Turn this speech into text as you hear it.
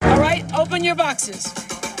Open your boxes.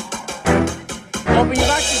 Open your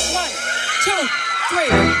boxes. 1, 2, 3.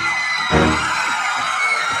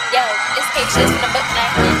 Yo, it's pictures in the book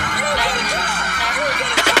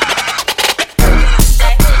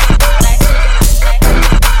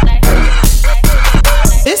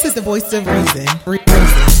This is the voice of reason.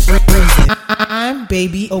 I'm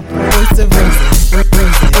baby Oprah. Voice of reason.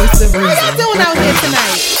 Voice of reason. How y'all doing out here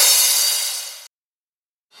tonight?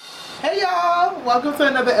 Hey y'all, welcome to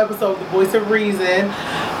another episode of The Voice of Reason.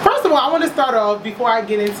 First of all, I want to start off, before I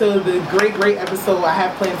get into the great episode I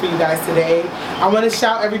have planned for you guys today, I want to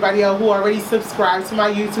shout everybody out who already subscribed to my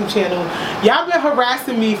YouTube channel. Y'all been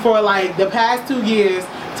harassing me for like the past 2 years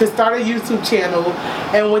to start a YouTube channel,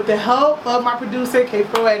 and with the help of my producer, K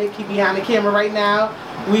Poetic, keep behind the camera right now,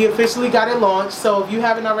 we officially got it launched. So if you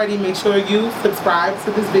haven't already, make sure you subscribe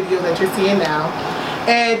to this video that you're seeing now.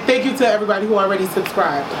 And thank you to everybody who already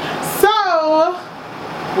subscribed. So,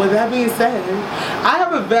 with that being said, I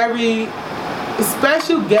have a very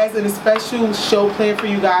special guest and a special show planned for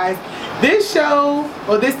you guys. This show,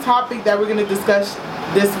 or this topic that we're going to discuss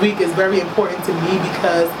this week, is very important to me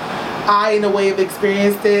because I, in a way, have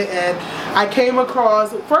experienced it. And I came across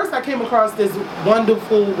this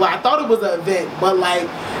wonderful, well, I thought it was an event, but like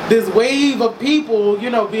this wave of people, you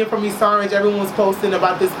know, being from East Orange, everyone was posting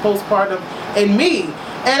about this postpartum and me.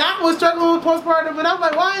 And I was struggling with postpartum, and I'm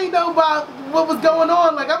like, well, I ain't know about what was going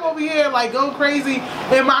on. Like, I'm over here, like, going crazy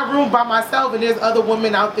in my room by myself, and there's other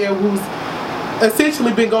women out there who's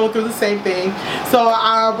essentially been going through the same thing. So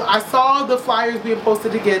I saw the flyers being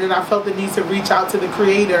posted again, and I felt the need to reach out to the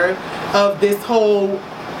creator of this whole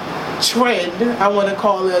trend, I want to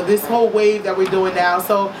call it, this whole wave that we're doing now.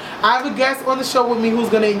 So I have a guest on the show with me who's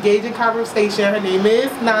going to engage in conversation. Her name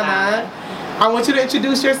is Nana. I want you to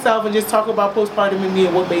introduce yourself and just talk about Postpartum and Me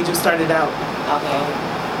and what made you start it out. Okay.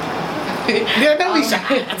 Yeah, don't be shy.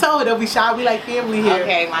 I told her don't be shy. We like family here.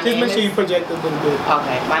 Okay, just make sure you project a little bit.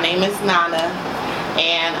 Okay, my name is Nana,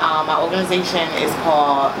 and my organization is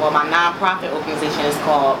called, well, my non-profit organization is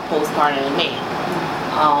called Postpartum and Me.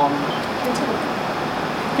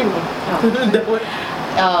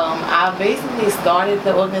 I basically started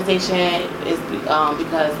the organization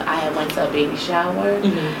because I had went to a baby shower,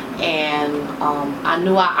 and I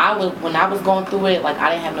knew I was, when I was going through it, like, I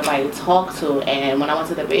didn't have nobody to talk to. And when I went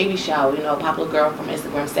to the baby shower, you know, a popular girl from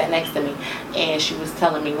Instagram sat next to me, and she was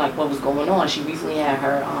telling me like what was going on. She recently had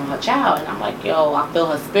her child, and I'm like, yo, I feel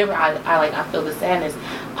her spirit. I feel the sadness.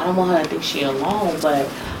 I don't want her to think she alone. But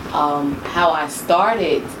how I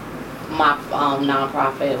started my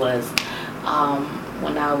nonprofit was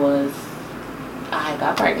when I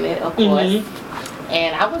got pregnant, of course,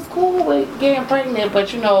 and I was cool with getting pregnant,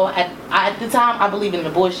 but you know, at the time I believe in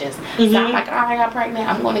abortions, so I'm like, alright, I got pregnant,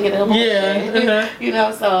 I'm going to get an abortion, you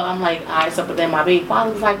know. So I'm like, alright. So but then my baby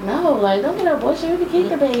father was like, no, like, don't get an abortion, you can keep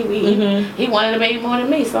the baby. He wanted the baby more than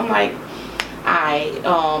me, so I'm like, alright.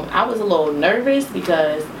 I was a little nervous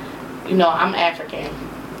because, you know, I'm African.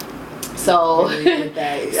 So, so in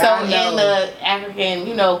the African,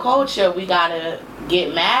 you know, culture, we gotta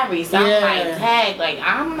get married. So I'm like, tag, like,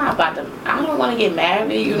 I don't want to get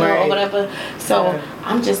married, you know, or whatever. So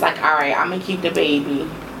I'm just like, all right, I'm gonna keep the baby.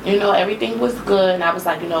 You know, everything was good, and I was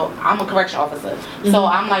like, you know, I'm a correction officer, so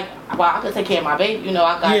I'm like, well, I could take care of my baby, you know.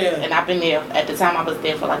 I got, and I've been there. At the time, I was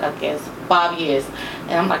there for like, I guess 5 years,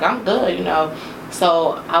 and I'm like, I'm good, you know.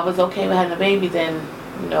 So I was okay with having a baby. Then,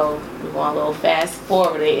 you know, we're going a little fast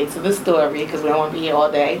forward into the story because we don't want to be here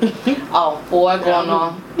all day. 4 going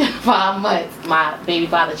on 5 months, my baby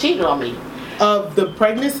father cheated on me. Of the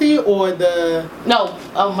pregnancy or the... No,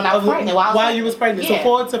 when I was pregnant. While you was pregnant. So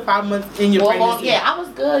 4 to 5 months in your pregnancy. Yeah, I was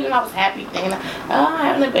good. You know, I was happy thinking,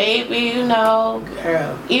 having a baby, you know.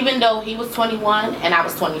 Girl. Even though he was 21 and I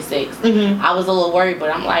was 26. I was a little worried,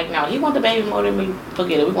 but I'm like, no, he want the baby more than me.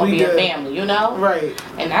 Forget it. We're going to be a family, you know. Right.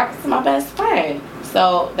 And that was my best friend.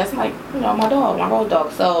 So that's like, you know, my dog, my road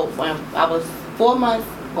dog. So when I was 4 months,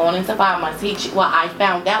 going into 5 months, I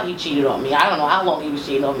found out he cheated on me. I don't know how long he was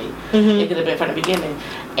cheating on me. It could have been from the beginning.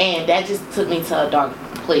 And that just took me to a dark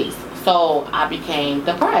place. So I became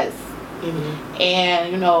depressed. And,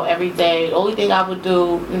 you know, every day, the only thing I would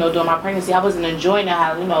do, you know, during my pregnancy, I wasn't enjoying it.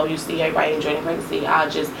 How, you know, you see everybody enjoying pregnancy. I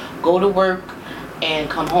just go to work and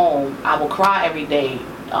come home. I would cry every day.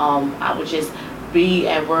 I would just be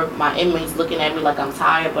at work, my inmates looking at me like I'm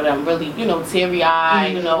tired, but I'm really, you know,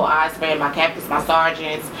 teary-eyed, you know, eyes red, my captains, my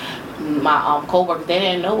sergeants, my co-workers, they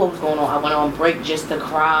didn't know what was going on. I went on break just to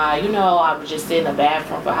cry, you know. I would just sit in the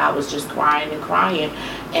bathroom for hours just crying and crying,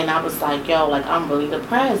 and I was like, yo, like, I'm really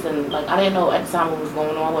depressed, and like, I didn't know at the time what was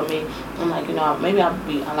going on with me. I'm like, you know, maybe I'm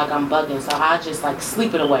bugging, so I just like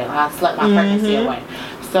sleep it away. I slept my pregnancy away.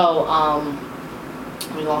 So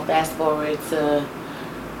we're gonna fast forward to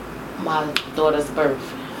my daughter's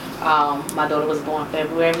birth. My daughter was born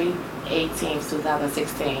February 18th,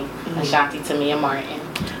 2016. Ashanti Tamia Martin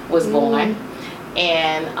was born.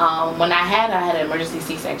 And when I had her, I had an emergency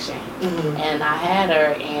C-section. And I had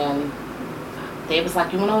her, and they was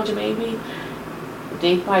like, you want to hold your baby?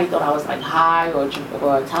 They probably thought I was like high or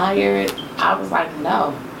tired. I was like,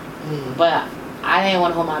 no. But I didn't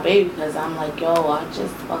want to hold my baby because I'm like, yo, I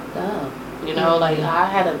just fucked up. You know, like I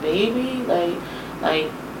had a baby, like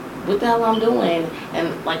what the hell I'm doing?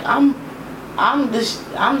 And like I'm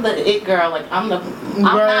the it girl, like I'm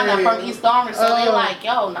Nana from East Orange, so they're like,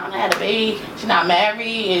 yo, Nana had a baby, she's not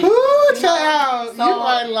married. And, ooh, child, so you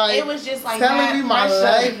are like, it was just like telling me my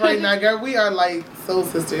life right now, girl. We are like soul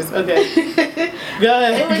sisters. Okay,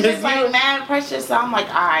 good. It was just like mad pressure, so I'm like,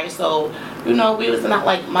 all right, so you know, we was not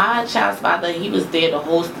like my child's father. He was there to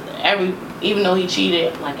host even though he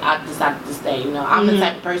cheated, like I decided to stay. You know, I'm the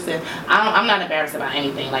type of person, I'm not embarrassed about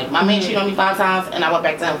anything. Like my man cheated on me 5 times, and I went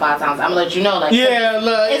back to him 5 times. I'm gonna let you know, like yeah,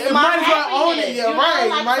 look, it's might as well own happiness. it. Yeah, You know? right.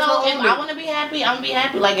 Like, might as well so own if it. I want to be happy, I'm gonna be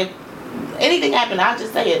happy. Like if anything happened, I'll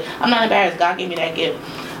just say it. I'm not embarrassed. God gave me that gift.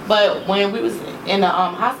 But when we was in the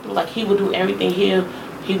hospital, like he would do everything here.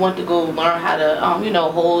 He wanted to go learn how to, you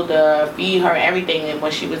know, hold her, feed her, everything. And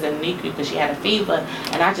when she was in NICU, because she had a fever,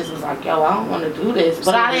 and I just was like, yo, I don't want to do this.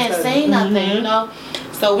 But I didn't say nothing, you know.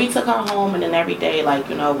 So we took her home, and then every day, like,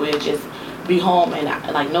 you know, we'd just be home,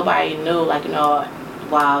 and like nobody knew, like, you know,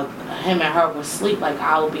 while him and her would sleep, like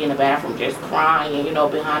I would be in the bathroom just crying, you know,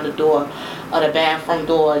 behind the door of the bathroom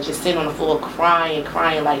door, just sitting on the floor crying.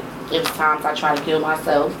 Like it was times I tried to kill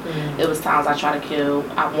myself. It was times I tried to kill.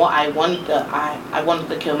 I wanted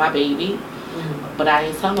to kill my baby, but I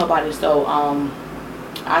didn't tell nobody. So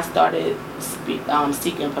I started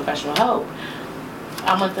seeking professional help.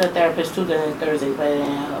 I went to a therapist Tuesday and Thursday, but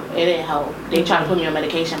it didn't help. They tried to put me on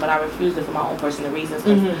medication, but I refused it for my own personal reasons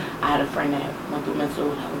because I had a friend that went through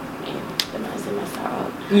mental health and the medicine messed her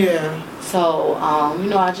up. Yeah. So, you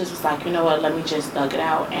know, I just was like, you know what, let me just thug it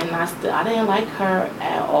out. And I didn't like her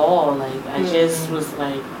at all. Like, I just was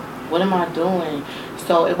like, what am I doing?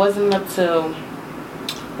 So it wasn't up to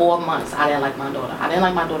 4 months I didn't like my daughter. I didn't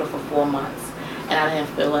like my daughter for 4 months. And I didn't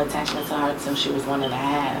feel an attachment to her until she was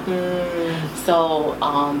 1.5. So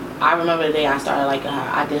I remember the day I started liking her.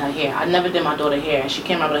 I did her hair. I never did my daughter hair. She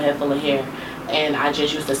came out with a head full of hair, and I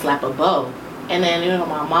just used to slap a bow. And then, you know,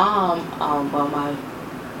 my mom, well,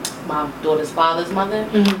 my daughter's father's mother,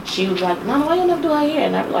 she was like, Mama, why you never do her hair?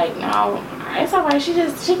 And I was like, no, it's all right. She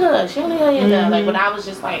good. She don't need her hair done. Like, but I was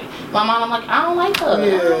just like, my mom, I'm like, I don't like her.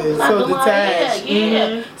 Yeah, so detached.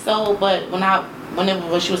 Yeah. So, but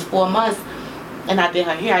when she was 4 months, and I did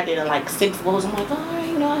her hair, I did it in like 6 bows. I'm like, all right,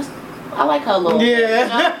 you know, I like her a little bit. You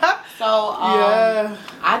know? So,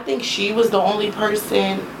 I think she was the only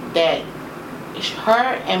person that, her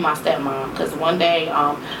and my stepmom, because one day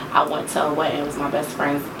I went to a wedding. It was my best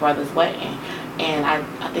friend's brother's wedding, and I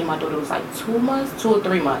think my daughter was like 2 or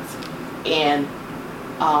 3 months, and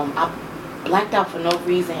I blacked out for no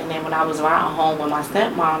reason. And then when I was riding home with my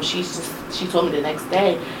stepmom, she told me the next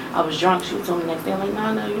day, I was drunk, she told me the next day, like,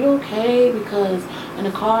 Nana, you okay? Because in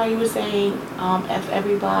the car you were saying, F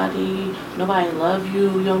everybody, nobody love you,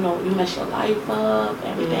 you don't know, you mess your life up,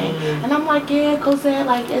 everything. And I'm like, yeah, Cosette,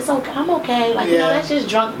 like, it's okay, I'm okay. Like, you know, that's just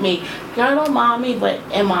drunk me. Girl, don't mind me. But,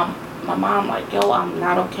 and my mom, like, yo, I'm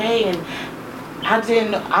not okay. And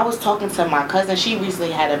I was talking to my cousin. She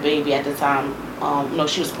recently had a baby at the time. No,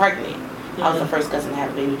 she was pregnant. I was the first cousin to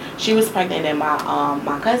have a baby. She was pregnant, and my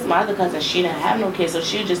other cousin, she didn't have no kids, so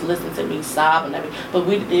she would just listen to me sob and everything. But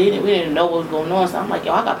we didn't know what was going on. So I'm like,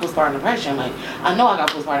 yo, I got postpartum depression. Like, I know I got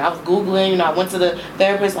postpartum. I was Googling, you know, I went to the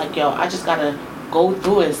therapist, like, yo, I just gotta go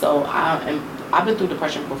through it. So I've been through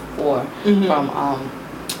depression before from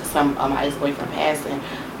my ex-boyfriend passing.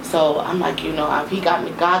 So I'm like, you know, God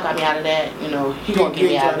got me out of that, you know, he gonna get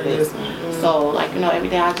me out of this. So, like, you know, every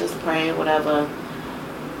day I just pray, whatever.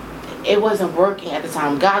 It wasn't working at the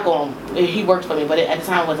time. He worked for me, but at the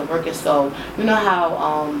time it wasn't working. So, you know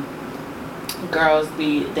how girls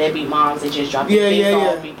deadbeat moms, they just drop their kids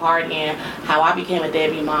off, be partying. How I became a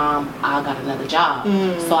deadbeat mom, I got another job.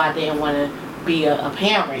 So I didn't want to be a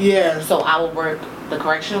parent. So I would work the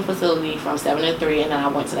correctional facility from 7 to 3, and then I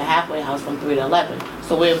went to the halfway house from 3 to 11.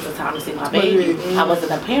 So it was the time to see my baby. I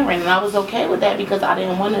wasn't a parent, and I was okay with that because I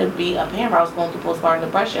didn't want to be a parent. I was going through postpartum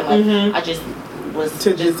depression. Like, I just was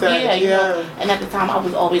you know. And at the time I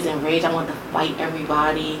was always enraged. I wanted to fight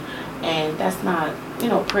everybody, and that's not, you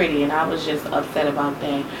know, pretty. And I was just upset about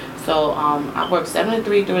that. So I worked 7 to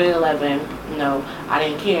 3 through to 11. You know, I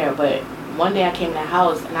didn't care. But one day I came to the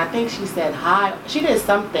house, and I think she said hi. She did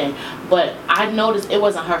something, but I noticed it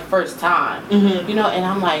wasn't her first time. You know, and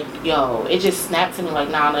I'm like, yo, it just snapped to me like,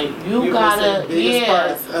 Nana, you gotta,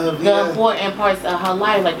 the important parts of her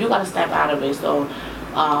life, like, you gotta step out of it. So,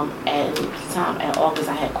 at August,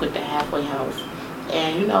 I had quit the halfway house.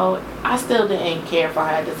 And, you know, I still didn't care for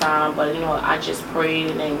her at the time, but, you know, I just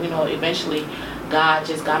prayed, and then, you know, eventually God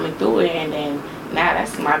just got me through it, and then now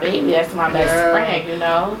that's my baby, that's my best friend, you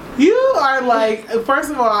know. You are like, first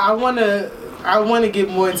of all, I want to get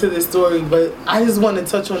more into this story, but I just want to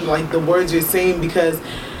touch on like the words you're saying, because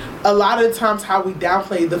a lot of times how we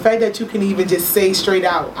downplay the fact that you can even just say straight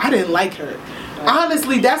out, I didn't like her.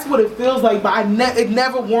 Honestly, that's what it feels like, but it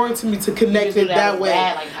never warranted me to connect it that way.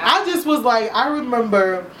 Like, I just was like, I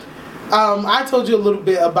remember, I told you a little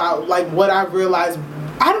bit about like what I realized.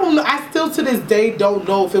 I don't know, I still to this day don't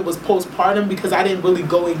know if it was postpartum, because I didn't really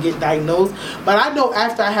go and get diagnosed. But I know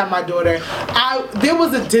after I had my daughter, there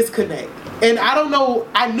was a disconnect. And I don't know,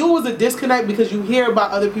 I knew it was a disconnect because you hear about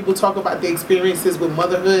other people talk about their experiences with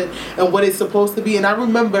motherhood and what it's supposed to be. And I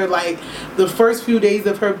remember like the first few days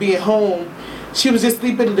of her being home, she was just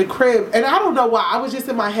sleeping in the crib, and I don't know why, I was just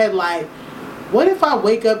in my head like, what if I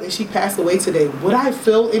wake up and she passed away today? Would I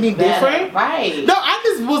feel any different? Right. No, I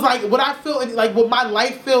just was like, would I feel like, would my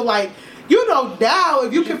life feel like, you know, now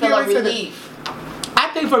if you compare it to relief. I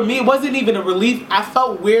think for me it wasn't even a relief. I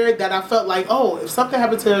felt weird that I felt like, oh, if something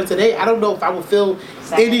happened to her today, I don't know if I would feel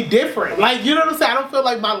any different. Like, you know what I'm saying? I don't feel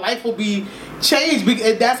like my life will be changed,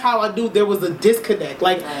 and that's how I knew there was a disconnect.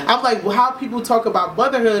 Like, I'm like, well, how people talk about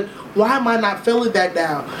motherhood, why am I not feeling that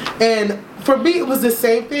now? And for me it was the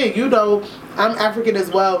same thing. You know, I'm African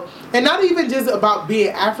as well, and not even just about being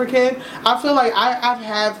African. I feel like I've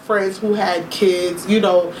had friends who had kids, you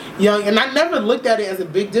know, young, and I never looked at it as a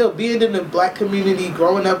big deal. Being in the black community,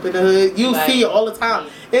 growing up in the hood, you see it all the time.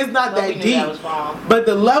 It's not that deep, but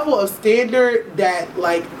the level of standard that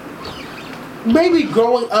like maybe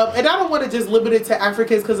growing up, and I don't want to just limit it to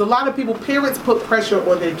Africans, because a lot of people, parents put pressure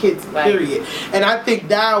on their kids, period. And I think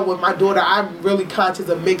now with my daughter, I'm really conscious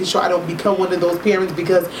of making sure I don't become one of those parents,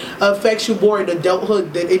 because it affects you more in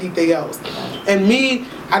adulthood than anything else. And me,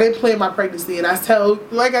 I didn't plan my pregnancy, and I tell,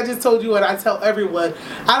 like I just told you, and I tell everyone,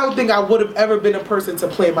 I don't think I would have ever been a person to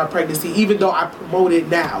plan my pregnancy, even though I promote it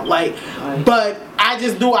now. Like, but I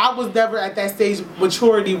just knew I was never at that stage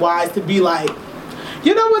maturity wise to be like,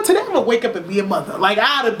 you know what, today I'm gonna wake up and be a mother. Like,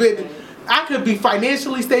 I could be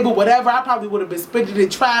financially stable, whatever. I probably would have been spending it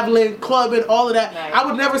traveling, clubbing, all of that. I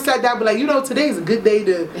would never sat down and be like, you know, today's a good day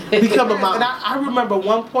to become a mom. And I remember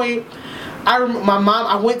one point, my mom,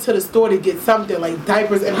 I went to the store to get something like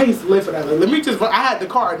diapers, and I used to live for that. Like, I had the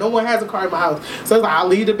car. No one has a car in my house. So it's like, I'll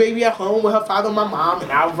leave the baby at home with her father and my mom,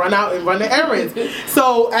 and I'll run out and run the errands.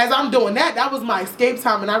 So as I'm doing that, that was my escape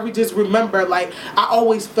time, and I just remember, like, I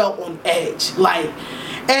always felt on edge. Like,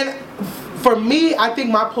 and for me, I think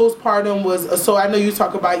my postpartum was, so I know you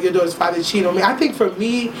talk about your daughter's father cheating on me. I think for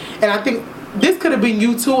me, and I think this could have been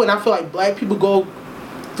you too, and I feel like black people go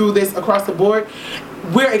through this across the board,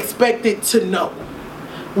 we're expected to know.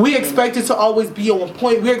 We expected to always be on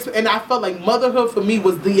point. And I felt like motherhood for me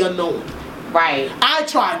was the unknown. Right. I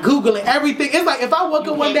tried Googling everything. It's like if I woke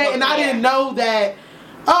up one day and I didn't know that,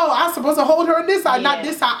 oh, I'm supposed to hold her on this side, not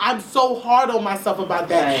this side. I'm so hard on myself about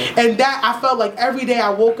that. Right. And that, I felt like every day I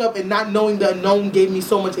woke up and not knowing the unknown gave me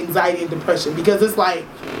so much anxiety and depression, because it's like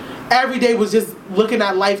every day was just looking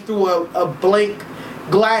at life through a blank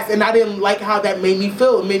glass, and I didn't like how that made me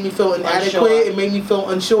feel. It made me feel inadequate. It made me feel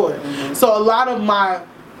unsure. So a lot of my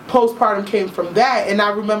postpartum came from that, and I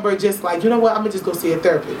remember just like, you know what, I'm gonna just go see a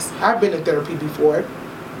therapist. I've been in therapy before,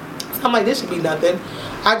 so I'm like, this should be nothing.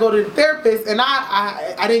 I go to the therapist, and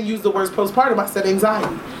I didn't use the words postpartum, I said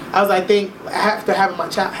anxiety. I was like, I think after having my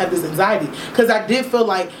child have this anxiety, because I did feel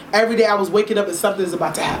like every day I was waking up and something's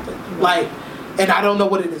about to happen. Like, and I don't know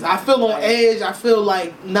what it is. I feel on edge. I feel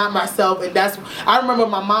like not myself. And I remember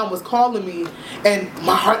my mom was calling me, and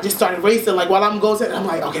my heart just started racing. Like, while I'm going, and I'm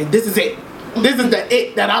like, okay, this is it. This is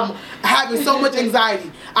it that I'm having so much anxiety.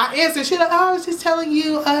 I answered, she's like, oh, I was just telling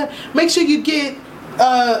you, make sure you get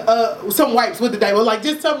some wipes with the diaper. Like,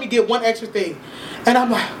 just tell me get one extra thing. And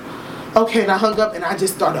I'm like, okay, and I hung up, and I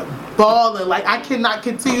just started bawling. Like, I cannot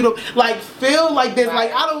continue to, like, feel like this.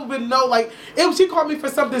 Like, I don't even know. Like, she called me for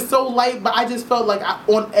something so light, but I just felt like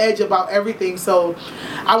on edge about everything. So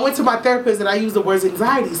I went to my therapist, and I used the words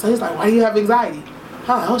anxiety. So he's like, why do you have anxiety?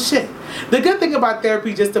 Oh, shit. The good thing about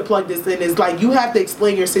therapy, just to plug this in, is like you have to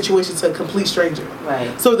explain your situation to a complete stranger.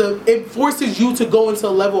 Right. So it forces you to go into a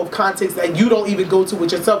level of context that you don't even go to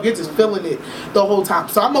with yourself. You're just feeling it the whole time.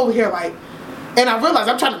 So I'm over here like, And I realized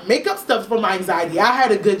I'm trying to make up stuff for my anxiety. I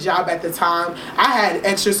had a good job at the time. I had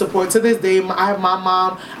extra support. To this day, I have my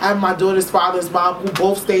mom, I have my daughter's father's mom, who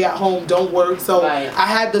both stay at home, don't work. So I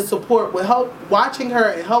had the support with help, watching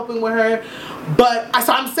her and helping with her. But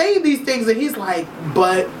so I'm saying these things, and he's like,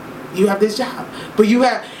 but you have this job. But you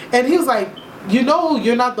have, and he was like, you know,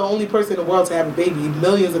 you're not the only person in the world to have a baby.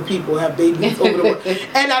 Millions of people have babies over the world.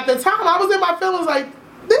 And at the time, I was in my feelings like,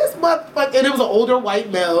 this motherfucker, and it was an older white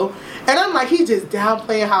male. And I'm like, he just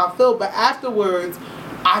downplaying how I feel. But afterwards,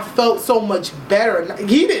 I felt so much better.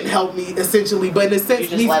 He didn't help me, essentially, but in a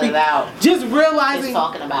sense, you just let it out. Just realizing just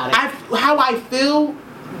talking about it. How I feel,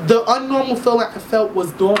 the unnormal feeling I felt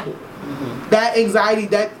was normal. That anxiety,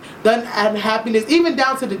 that unhappiness, even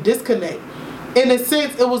down to the disconnect. In a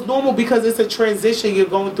sense, it was normal because it's a transition you're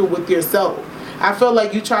going through with yourself. I feel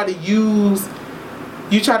like you try to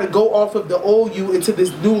go off of the old you into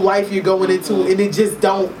this new life you're going into, and it just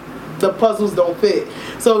the puzzles don't fit.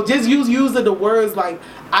 So just using the words like,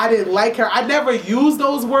 I didn't like her. I never used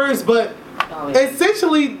those words, but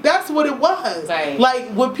essentially that's what it was. Right. Like,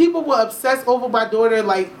 when people were obsessed over my daughter,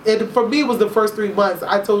 like, for me it was the first 3 months.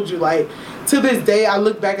 I told you, like, to this day I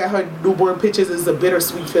look back at her newborn pictures, it's a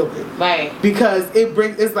bittersweet feeling. Right. Because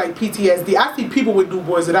it's like PTSD. I see people with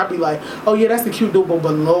newborns and I be like, oh yeah, that's a cute newborn,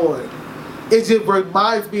 but Lord, it just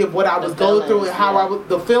reminds me of what I was going through and how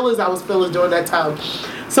the feelings I was feeling during that time.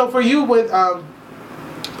 So for you with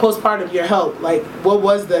postpartum, your help, like, what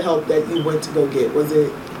was the help that you went to go get? Was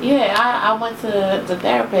it? Yeah, I went to the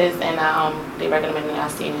therapist, and they recommended I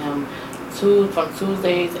see him from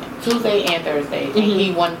Tuesday and Thursday, and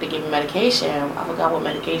he wanted to give me medication. I forgot what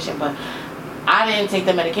medication, but I didn't take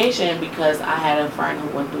the medication because I had a friend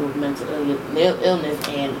who went through mental illness,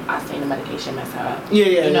 and I seen the medication mess her up.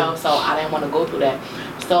 You know, so I didn't want to go through that.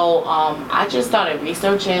 So I just started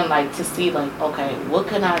researching, like, to see, like, okay, what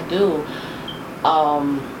can I do?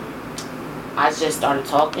 I just started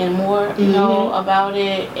talking more, you know, about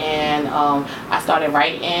it, and I started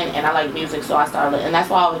writing, and I like music, so I started, and that's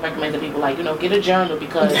why I always recommend to people, like, you know, get a journal,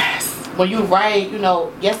 because when you write, you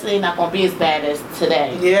know, yesterday not gonna be as bad as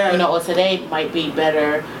today. You know, or today might be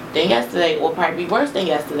better than yesterday, or probably be worse than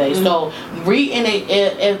yesterday. So reading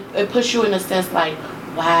it puts you in a sense like,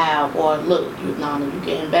 wow, or look, Nana, you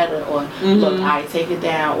getting better, or look, I take it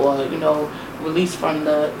down, or, you know, release from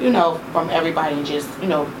the, you know, from everybody, and just, you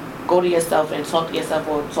know, go to yourself and talk to yourself,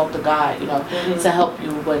 or talk to God, you know, to help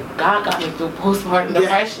you. But God got me through postpartum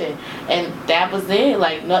depression, and that was it.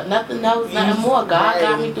 Like, nothing else, nothing more. God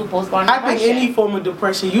got me through postpartum depression. I think any form of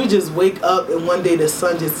depression, you just wake up and one day the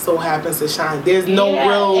sun just so happens to shine. There's no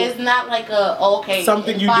real. It's not like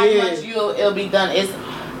something you 5 did. months it'll be done. It's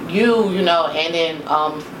you know, and then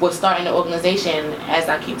with starting the organization, as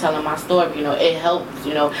I keep telling my story, you know, it helps,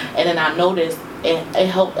 you know, and then I noticed it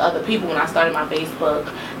helped other people when I started my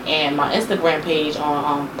Facebook and my Instagram page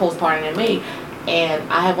on Postpartum and Me. And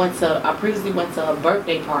I previously went to a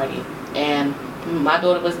birthday party, and my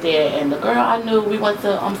daughter was there, and the girl I knew, we went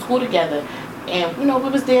to school together, and, you know, we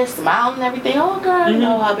was there smiling and everything. Oh, girl, you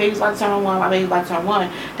know, her baby's about to turn 1, my baby's about to turn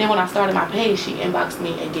 1. Then when I started my page, she inboxed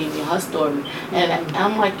me and gave me her story, and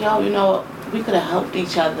I'm like, yo, you know, we could have helped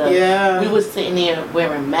each other. We was sitting there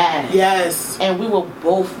wearing masks. And we were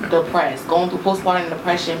both depressed, going through postpartum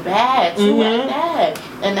depression, bad too, like that.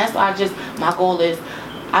 And that's why my goal is,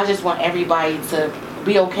 I just want everybody to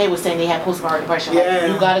be okay with saying they have postpartum depression. Like,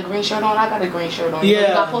 you got a green shirt on, I got a green shirt on. You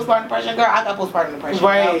got postpartum depression, girl, I got postpartum depression.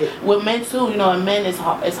 You know? With men too, you know, and men it's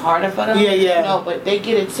harder for them. You know, but they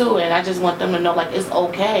get it too, and I just want them to know, like, it's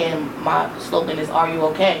okay. And my slogan is, are you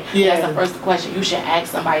okay? That's the first question you should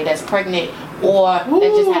ask somebody that's pregnant or that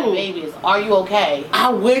just had a baby is, are you okay? I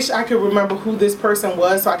wish I could remember who this person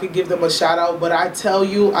was so I could give them a shout out, but I tell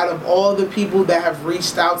you, out of all the people that have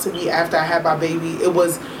reached out to me after I had my baby, it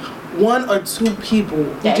was 1 or 2 people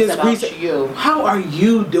who just reached you. How are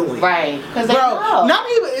you doing? Right. Because not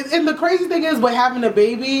even, and the crazy thing is, with having a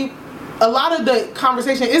baby, a lot of the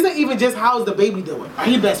conversation isn't even just how's the baby doing. Are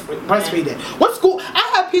you breastfeeding? What school?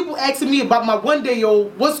 I have people asking me about my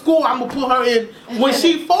 1-day-old, what school I'm gonna put her in when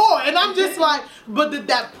she 4, and I'm just like, but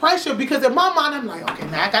that pressure, because in my mind I'm like, okay,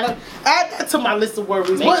 now I gotta add that to my list of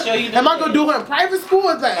worries. Am I gonna do her in private school?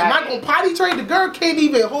 Am I gonna potty train? The girl can't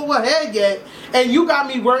even hold her head yet, and you got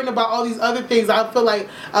me worrying about all these other things. I feel like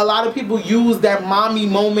a lot of people use that mommy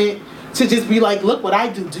moment to just be like, look what I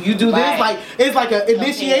do. Do you do this? Like, it's like an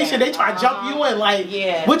initiation. They try to jump you in. Like,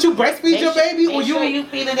 would you breastfeed your baby? Or you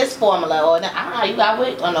feeding this formula? Or you got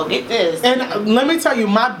wait. Oh no, get this. And let me tell you,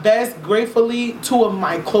 my best, gratefully, 2 of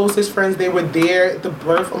my closest friends, they were there at the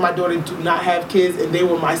birth of my daughter, do not have kids, and they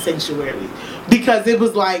were my sanctuary, because it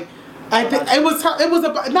was like, I think it was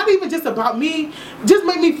about, not even just about me, just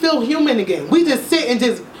made me feel human again. We just sit and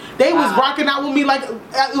just, they was rocking out with me like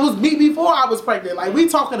it was me before I was pregnant. Like, we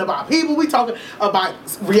talking about people, we talking about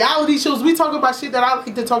reality shows, we talking about shit that I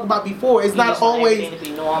like to talk about before. It's not always to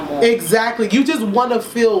be normal. Exactly. You just want to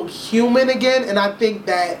feel human again, and I think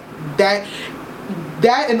that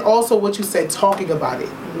and also what you said, talking about it.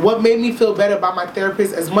 What made me feel better about my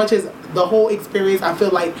therapist, as much as the whole experience, I feel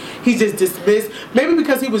like he just dismissed. Maybe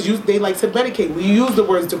because he was used, they like to medicate. When you use the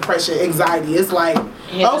words depression, anxiety, it's like,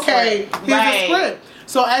 okay, here's a script.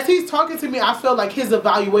 So as he's talking to me, I feel like his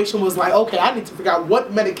evaluation was like, okay, I need to figure out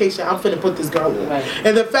what medication I'm finna put this girl on. Right.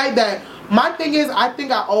 And the fact that, my thing is, I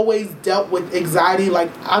think I always dealt with anxiety. Like,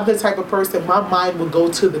 I'm the type of person, my mind would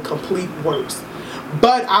go to the complete worst.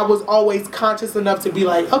 But I was always conscious enough to be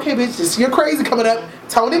like, okay, bitch, you're crazy coming up.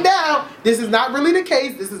 Tone it down. This is not really the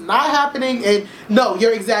case. This is not happening. And no,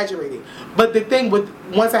 you're exaggerating. But the thing with,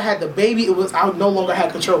 once I had the baby, it was, I no longer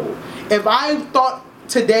had control. If I thought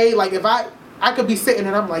today, like, if I could be sitting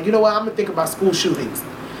and I'm like, you know what, I'm going to think about school shootings.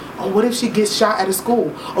 Or what if she gets shot at a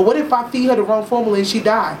school? Or what if I feed her the wrong formula and she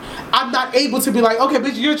died? I'm not able to be like, okay,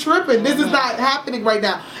 bitch, you're tripping. This is not happening right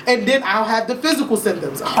now. And then I'll have the physical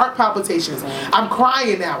symptoms, heart palpitations. I'm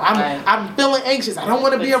crying now. I'm feeling anxious. I don't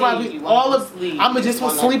want to be around you. All of I'm just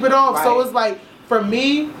want to sleep it off. So it's like, for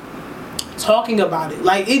me, talking about it,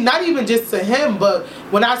 like, it, not even just to him, but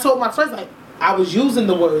when I told my friends, like, I was using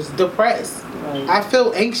the words depressed. I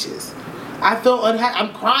feel anxious. I feel unhappy.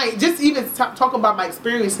 I'm crying. Just even talking about my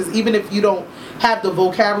experiences, even if you don't have the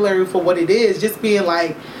vocabulary for what it is, just being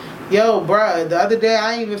like, yo, bruh, the other day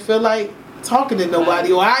I didn't even feel like talking to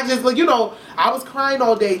nobody. Or I just, like, you know, I was crying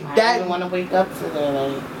all day. I didn't want to wake up to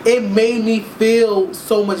that. It made me feel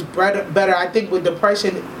so much better. I think with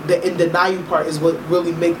depression, the in denial part is what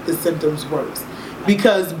really makes the symptoms worse.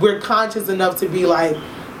 Because we're conscious enough to be like,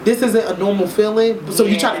 this isn't a normal feeling, so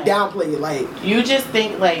you try to downplay it. Like, you just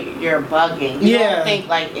think like you're bugging. You don't think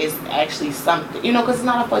like it's actually something, you know, because it's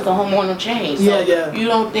not a hormonal change. So you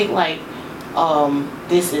don't think like,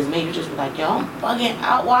 this is me. You just be like, yo, I'm bugging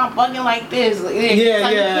out. Why I'm bugging like this? You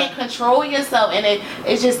can't control yourself, and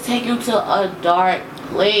it just take you to a dark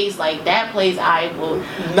place. Like, that place, I will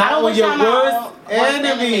not with your worst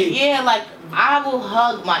enemy. Yeah, like, I will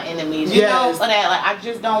hug my enemies, you know, for that. Like,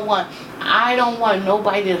 I don't want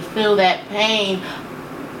nobody to feel that pain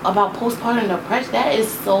about postpartum depression. That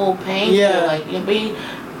is so painful. Like, you know, being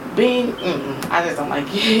I just don't like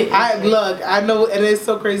it. I know, and it's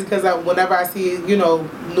so crazy because whenever I see, you know,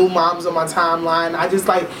 new moms on my timeline, I just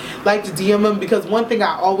like to DM them, because one thing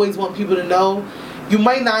I always want people to know, I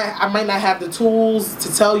might not have the tools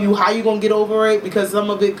to tell you how you're going to get over it, because some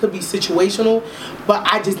of it could be situational, but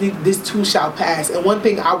I just think this too shall pass. And one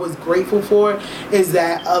thing I was grateful for is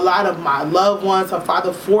that a lot of my loved ones, her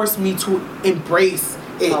father, forced me to embrace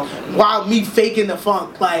it while me faking the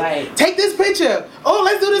funk. Like, take this picture. Oh,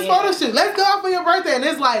 let's do this photo shoot. Let's go out for your birthday. And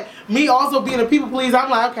it's like, me also being a people pleaser,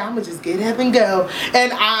 I'm like, okay, I'm going to just get up and go.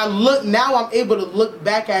 And now I'm able to look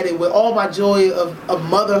back at it with all my joy of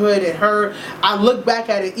motherhood and her. I look back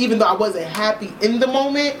at it, even though I wasn't happy in the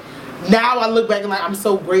moment. Now I look back and like, I'm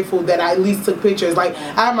so grateful that I at least took pictures. Like,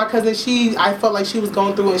 I had my cousin, I felt like she was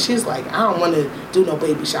going through it, and she's like, I don't want to do no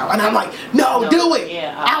baby shower. And I'm like, no, do it.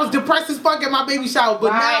 I was depressed as fuck at my baby shower, but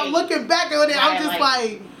now looking back on it, I'm just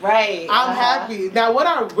like I'm happy. Now, what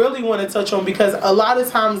I really want to touch on, because a lot of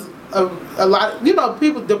times, you know,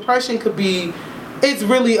 people, depression could be, it's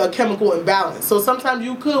really a chemical imbalance. So sometimes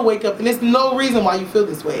you could wake up and there's no reason why you feel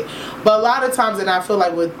this way. But a lot of times, and I feel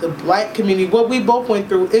like with the black community, what we both went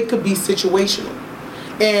through, it could be situational.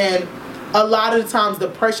 And a lot of the times, the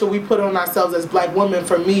pressure we put on ourselves as black women,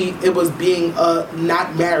 for me, it was being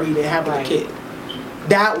not married and having a kid.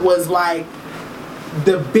 That was like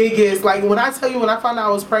the biggest, like, when I tell you, when I found out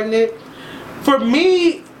I was pregnant, for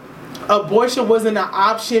me, abortion wasn't an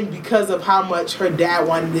option because of how much her dad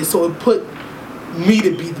wanted it. So it put me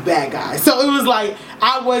to be the bad guy. So it was like,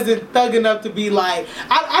 I wasn't thug enough to be like,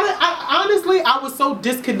 I honestly, I was so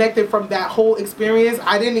disconnected from that whole experience.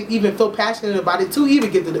 I didn't even feel passionate about it to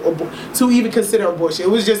even get to even consider abortion. It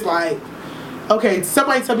was just like, okay,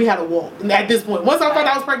 somebody tell me how to walk. And at this point, once I found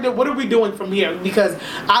out I was pregnant, what are we doing from here? Because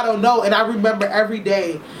I don't know. And I remember every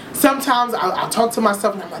day, sometimes I'll talk to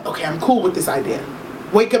myself and I'm like, okay, I'm cool with this idea.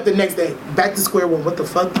 Wake up the next day, back to square one. What the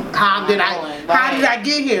fuck? How did I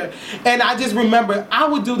get here? And I just remember I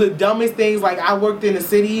would do the dumbest things. Like, I worked in the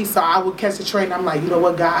city, so I would catch the train. I'm like, you know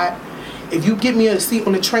what, God? if you get me a seat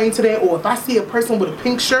on the train today, or if I see a person with a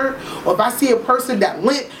pink shirt, or if I see a person that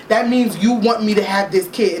limp, that means you want me to have this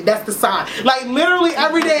kid. And that's the sign. Like, literally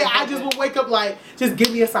every day I just would wake up like, just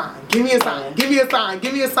give me a sign, give me a sign, give me a sign,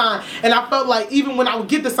 give me a sign. And I felt like even when I would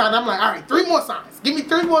get the sign, I'm like, all right, 3 more signs. Give me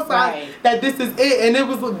 3 more signs that this is it. And it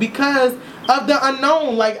was because of the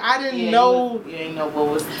unknown. Like, I didn't know. You didn't know what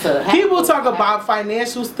was to happen. People talk about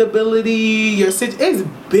financial stability, your situation.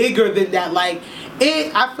 It's bigger than that. Like,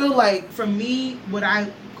 I feel like, for me, what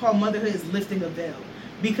I call motherhood is lifting a veil.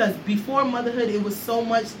 Because before motherhood, it was so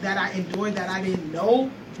much that I endured that I didn't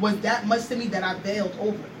know was that much to me that I veiled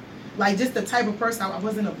over. Like, just the type of person, I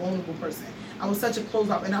wasn't a vulnerable person. I was such a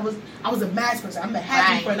closed off, and I was a match person. I'm a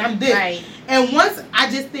happy friend. I'm this. Right. And once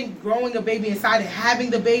I just think growing a baby inside and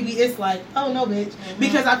having the baby, it's like, oh no, bitch.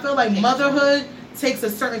 Because I feel like motherhood takes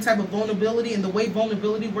a certain type of vulnerability, and the way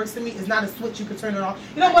vulnerability works to me is not a switch you can turn it off.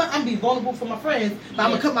 You know what? I'm be vulnerable for my friends, but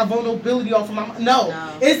I'm gonna cut my vulnerability off for my no.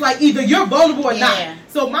 It's like either you're vulnerable or not.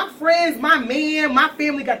 So my friends, my man, my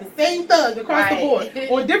family got the same thug across the board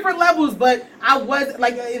on different levels, but I was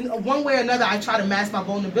like, in one way or another, I try to mask my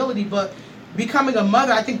vulnerability. But becoming a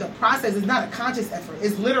mother, I think the process is not a conscious effort.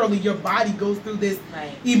 It's literally your body goes through this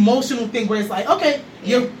emotional thing where it's like, okay,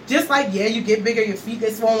 you're just like, you get bigger, your feet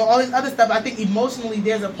get swollen, all this other stuff. I think emotionally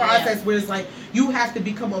there's a process where it's like you have to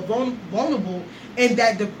become vulnerable, and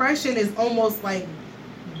that depression is almost like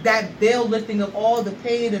that veil lifting of all the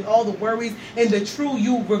pain and all the worries, and the true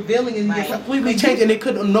you revealing, and you're completely changed, and it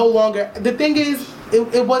could no longer. The thing is,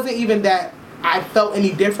 it wasn't even that I felt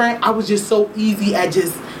any different. I was just so easy at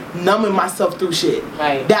just numbing myself through shit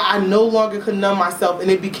that I no longer could numb myself, and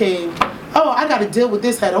it became, oh, I got to deal with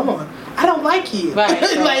this head on. I don't like you. So,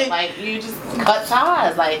 like you just cut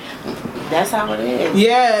ties. Like, that's how it is.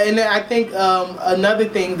 Yeah, and then I think another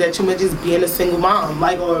thing that you mentioned is being a single mom,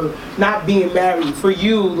 like, or not being married. For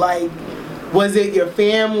you, like, was it your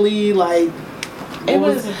family? Like, it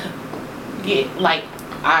was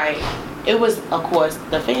it was, of course,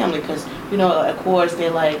 the family, because, you know, of course,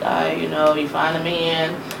 they're like, you know, you find a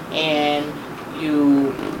man and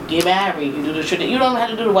you get married. You do the tradition. You don't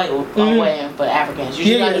have to do the white wedding for Africans. You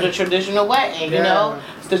just got to do the traditional wedding, you know,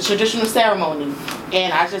 it's the traditional ceremony.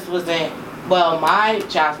 And I just wasn't, well, my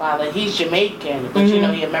child's father, he's Jamaican, but you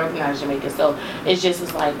know, he Americanized Jamaican. So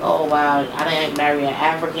it's like, oh wow, I didn't marry an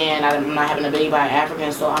African. I'm not having a baby by an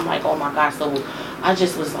African. So I'm like, oh my gosh. So I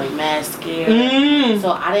just was like mad scared.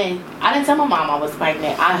 So I didn't tell my mom I was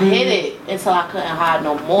pregnant. I hid it until I couldn't hide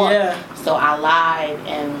no more. So I lied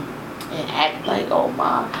and act like, oh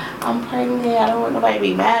mom, I'm pregnant. I don't want nobody to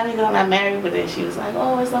be mad because I'm not married. But then she was like,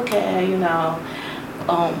 oh, it's okay, you know,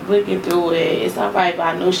 we'll get through it. It's all right.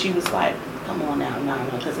 But I know she was like, come on now,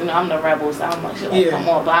 Nana, because you know I'm the rebel, so I'm like, come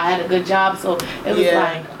on. But I had a good job, so it was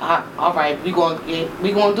like, all right, we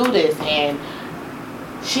gonna do this. And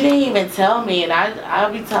she didn't even tell me, and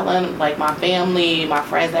I'll be telling like my family, my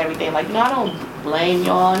friends, everything. Like, you know, I don't blame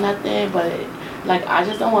y'all or nothing, but like I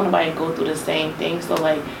just don't want nobody to go through the same thing. So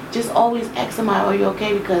like, just always ask somebody, are you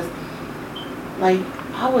okay? Because like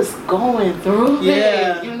I was going through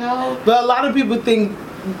it, you know. But a lot of people think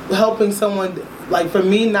helping someone, like for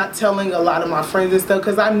me, not telling a lot of my friends and stuff,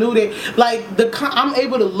 because I knew that, like, I'm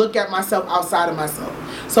able to look at myself outside of myself.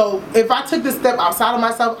 So if I took this step outside of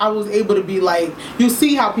myself, I was able to be like, you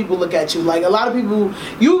see how people look at you. Like, a lot of people,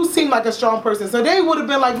 you seem like a strong person, so they would have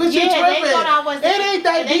been like, bitch, you tripping. They thought I was, it ain't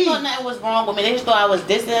that deep. They thought nothing was wrong with me. They just thought I was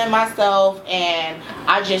distancing myself, and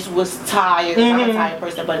I just was tired. I'm a tired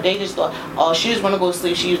person, but they just thought, oh, she just want to go to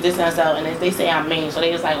sleep. She was distancing herself, and they say I'm mean, so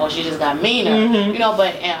they just like, oh, she just got meaner, you know.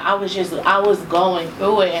 But and I was going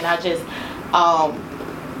through it, and I just,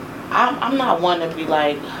 I'm not one to be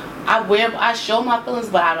like, I show my feelings,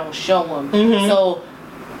 but I don't show them. So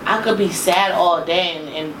I could be sad all day,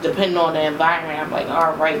 and depending on the environment, I'm like,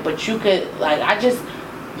 all right. But you could, like, I just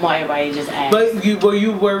want everybody to just ask. But were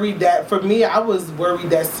you worried that, for me, I was worried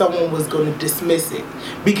that someone was going to dismiss it,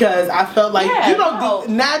 because I felt like, you know,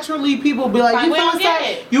 naturally people be like,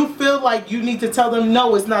 you feel like you need to tell them,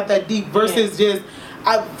 no, it's not that deep, versus just.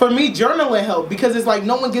 For me, journaling helped, because it's like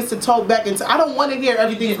no one gets to talk back, and I don't want to hear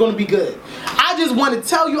everything is going to be good. I just want to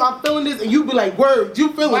tell you I'm feeling this, and you be like, word,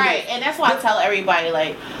 you feeling it. Right, and that's why I tell everybody,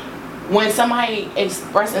 like, when somebody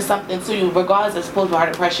expressing something to you, regardless of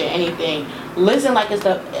postpartum depression, anything, listen like it's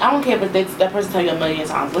I don't care if that person tell you a million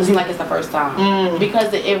times, listen like it's the first time,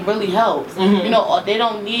 because it really helps. You know, they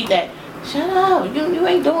don't need that. Shut up! You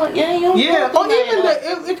ain't doing. Or even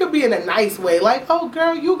it could be in a nice way. Like, oh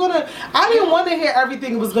girl, I didn't want to hear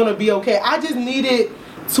everything was gonna be okay. I just needed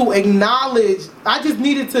to acknowledge. I just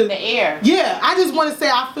needed to the air. Yeah, I just want to say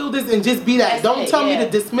I feel this and just be that. Don't tell me to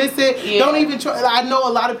dismiss it. Yeah. Don't even try. I know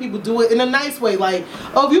a lot of people do it in a nice way. Like,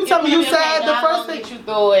 oh, if you tell me you sad, the first thing you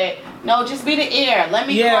through it. No, just be the air. Let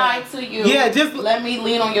me cry to you. Yeah, just let me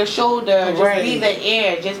lean on your shoulder. Just be the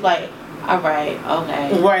air. Just like, all right,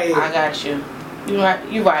 okay, right, I got you.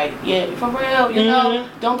 You're right. Yeah, for real. You know,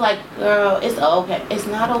 don't be like, girl, it's okay. It's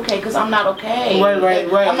not okay because I'm not okay.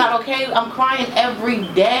 Right. I'm not okay. I'm crying every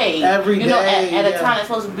day. Every day. You know, at a time it's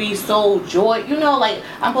supposed to be so joy. You know, like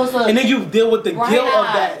I'm supposed to. And then you deal with the guilt of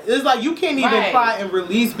that. It's like you can't even cry and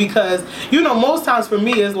release because most times for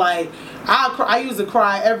me it's like. I used to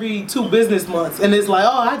cry every 2 business months, and it's like,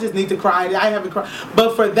 oh, I just need to cry. I haven't cried.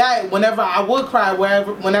 But for that, whenever I would cry,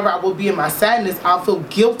 whenever I would be in my sadness, I'll feel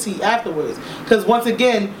guilty afterwards. Because once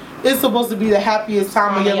again, it's supposed to be the happiest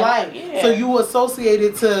time of your life. Yeah. So you associate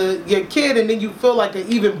it to your kid, and then you feel like an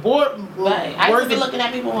even more. Right. I used to be looking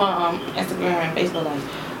at people on Instagram and Facebook like,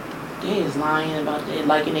 they is lying about they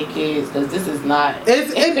liking their kids because this is not.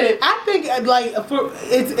 I think like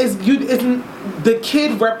the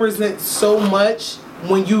kid represents so much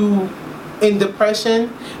when you in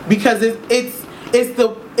depression because it's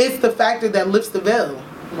the factor that lifts the veil.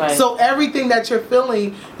 Right. So everything that you're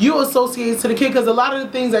feeling, you associate to the kid because a lot of the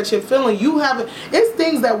things that you're feeling, it's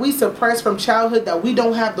things that we suppress from childhood that we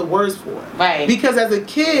don't have the words for. Right. Because as a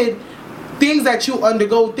kid, things that you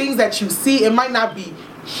undergo, things that you see, it might not be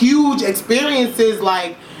huge experiences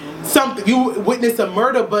like something you witness a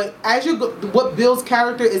murder, but as you go, what builds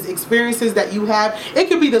character is experiences that you have. It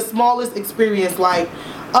could be the smallest experience like,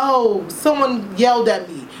 oh, someone yelled at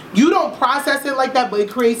me. You don't process it like that, but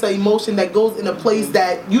it creates an emotion that goes in a place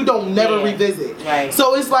that you don't never revisit. Right.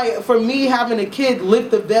 So it's like for me having a kid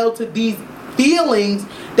lift the veil to these feelings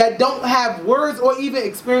that don't have words or even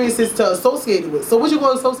experiences to associate it with. So what you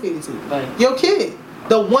going to associate it to? Right. Your kid.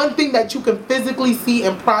 The one thing that you can physically see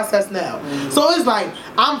and process now. So it's like,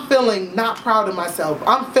 I'm feeling not proud of myself.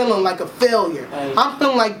 I'm feeling like a failure. Right. I'm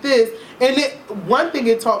feeling like this. And one thing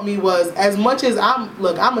it taught me was, as much as I'm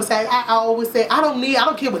a sad, I always say, I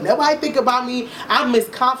don't care what nobody think about me. I'm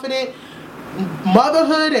misconfident.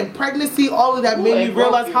 Motherhood and pregnancy, all of that made me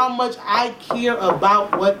realize how much I care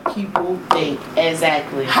about what people think.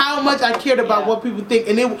 Exactly. How much I cared about what people think.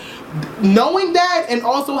 And knowing that and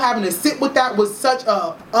also having to sit with that was such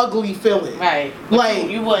a ugly feeling. Right. Like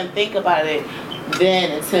you wouldn't think about it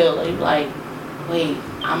then until you're like, wait,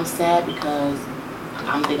 I'm sad because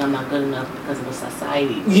I think I'm not good enough because of the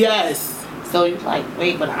society. Yes. So you're like,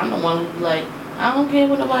 wait, but I'm the one who's like, I don't care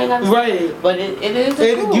what nobody got to say. Right. But it is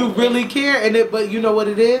the truth. You really care, but you know what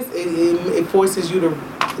it is? It forces you to,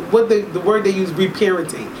 what the word they use,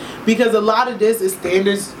 reparenting. Because a lot of this is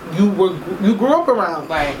standards you grew up around.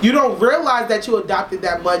 Right. You don't realize that you adopted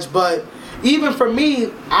that much, but even for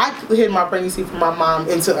me, I hid my pregnancy from my mom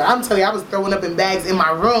until, I'm telling you, I was throwing up in bags in my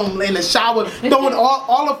room, in the shower, throwing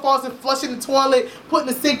all the faucets, flushing the toilet, putting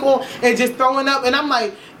the sink on, and just throwing up. And I'm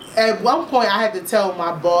like, at one point I had to tell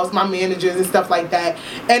my boss, my managers and stuff like that,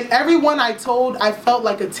 and everyone I told, I felt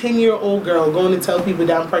like a 10-year-old girl going to tell people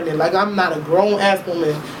that I'm pregnant. Like I'm not a grown ass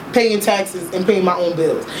woman paying taxes and paying my own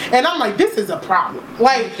bills. And I'm like, this is a problem.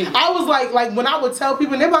 Like I was like when I would tell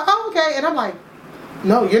people and they're like, oh, okay, and I'm like,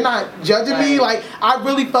 no, you're not judging me. Like I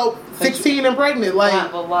really felt 16 and pregnant.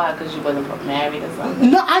 Like, but why? Because you wasn't married or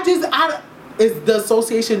something? No, it's the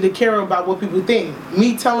association to care about what people think.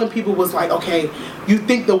 Me telling people was like, okay, you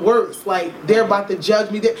think the worst. Like, they're about to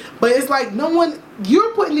judge me. But it's like,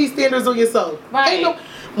 you're putting these standards on yourself. Right.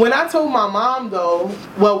 When I told my mom, though,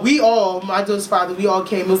 well, my daughter's father, we all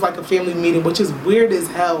came. It was like a family meeting, which is weird as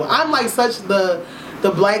hell. I'm like such the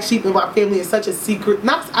black sheep in my family is such a secret.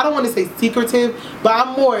 I don't want to say secretive, but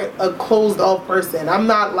I'm more a closed off person. I'm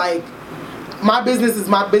not like, my business is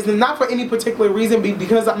my business, not for any particular reason, but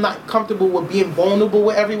because I'm not comfortable with being vulnerable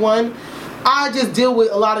with everyone. I just deal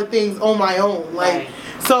with a lot of things on my own. Like,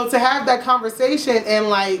 so to have that conversation and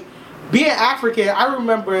like being African, I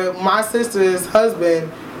remember my sister's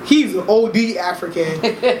husband, he's an OD African.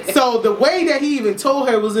 So the way that he even told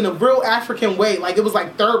her was in a real African way. Like it was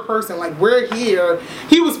like third person, like we're here.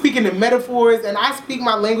 He was speaking in metaphors and I speak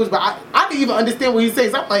my language, but I didn't even understand what he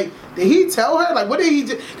says. I'm like, did he tell her? Like what did he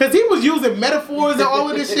do? Because he was using metaphors and all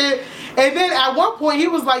of this shit. And then at one point he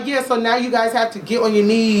was like, yeah, so now you guys have to get on your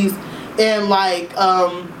knees and like,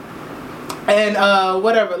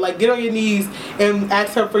 whatever, like get on your knees and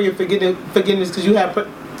ask her for your forgiveness because you have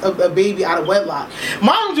a baby out of wedlock.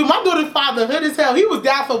 Mind you, my daughter's father hood as hell. He was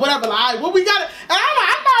down for whatever. Like, all right, what we got? And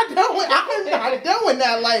I'm not doing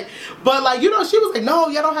that. Like, but like, she was like, no,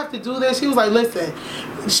 y'all don't have to do this. She was like, listen,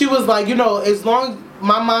 she was like, you know, as long,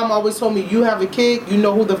 my mom always told me, you have a kid, you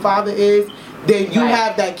know who the father is, then you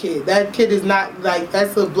have that kid. That kid is not, like,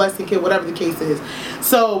 that's a blessing kid, whatever the case is.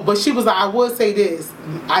 So, but she was like, I would say this,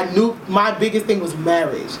 I knew my biggest thing was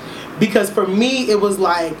marriage. Because for me, it was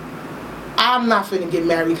like, I'm not finna get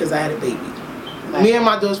married because I had a baby. Right. Me and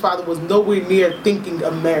my daughter's father was nowhere near thinking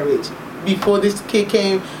of marriage. Before this kid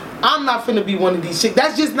came, I'm not finna be one of these chicks.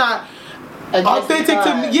 That's just not authentic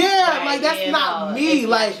to me. Yeah, right, like that's not me.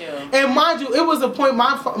 Like, and mind you, it was a point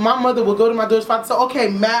my mother would go to my daughter's father and say, okay,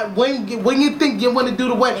 Matt, when you think you want to do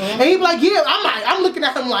the wedding? And he'd be like, yeah, I'm looking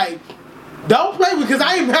at him like, don't play with, because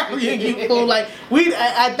I ain't marrying you, fool. Like, we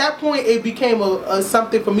at that point it became a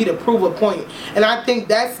something for me to prove a point. And I think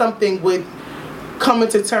that's something with coming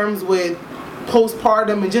to terms with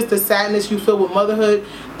postpartum and just the sadness you feel with motherhood,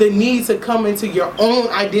 the need to come into your own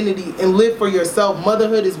identity and live for yourself.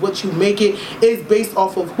 Motherhood is what you make it. It's based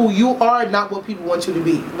off of who you are, not what people want you to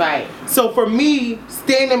be. Right. So for me,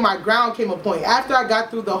 standing my ground came a point. After I got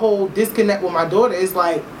through the whole disconnect with my daughter, it's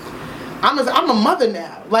like, I'm a mother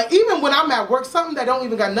now. Like, even when I'm at work, something that don't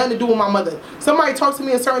even got nothing to do with my mother, somebody talks to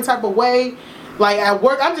me a certain type of way, like at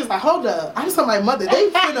work, I'm just like, hold up, I'm just my mother. They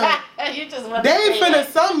finna, they finna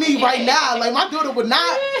sum me right now. Like, my daughter would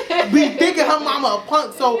not be thinking her mama a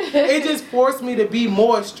punk. So it just forced me to be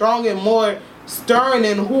more strong and more stern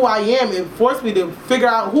in who I am. It forced me to figure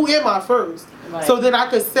out who am I first. Right. So that I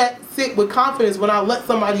could sit with confidence when I let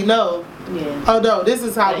somebody know, oh no, this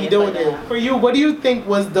is how we doing it. For you, what do you think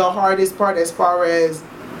was the hardest part as far as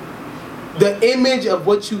the image of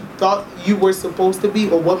what you thought you were supposed to be,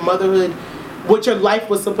 or what motherhood, what your life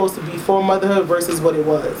was supposed to be for motherhood versus what it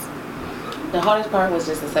was? The hardest part was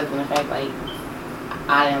just accepting the fact, like,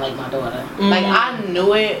 I didn't like my daughter. Like, I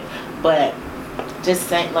knew it, but just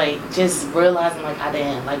saying, like, just realizing, like, I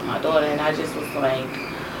didn't like my daughter, and I just was like,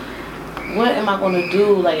 what am I going to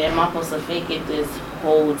do? Like, am I supposed to fake it this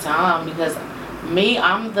whole time? Because me,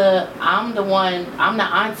 I'm the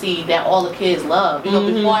auntie that all the kids love. You know,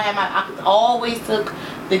 before I always took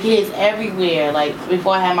the kids everywhere. Like,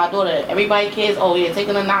 before I had my daughter, everybody kids, oh yeah,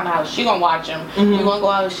 taking the Nana house, she gonna watch them. You gonna go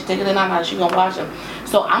out, she taking the Nana house, she gonna watch them.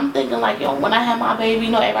 So I'm thinking, like, yo, when I had my baby,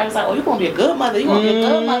 you know, everybody's like, oh, you gonna be a good mother, you gonna be a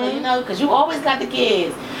good mother, you know, because you always got the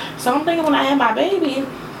kids. So I'm thinking, when I had my baby,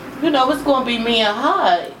 you know, it's gonna be me and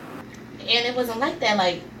her. And it wasn't like that.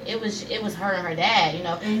 Like, it was her and her dad, you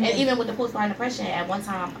know. And even with the postpartum depression, at one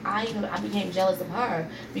time I became jealous of her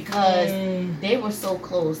because they were so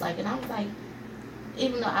close. Like, and I was like,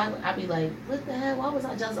 even though I'd be like, what the hell? Why was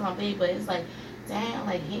I jealous of my baby? But it's like, damn,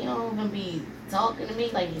 like, he don't even be talking to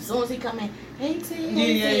me. Like, as soon as he come in, hey T,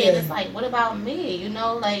 hey T, and it's like, what about me? You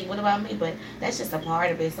know, like, what about me? But that's just a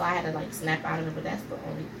part of it. So I had to, like, snap out of it. But that's the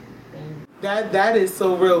only thing. That is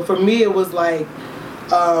so real. For me, it was like,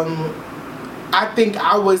 I think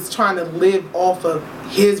I was trying to live off of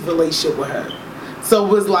his relationship with her. So it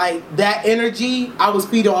was like, that energy, I was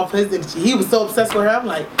feeding off his energy. He was so obsessed with her. I'm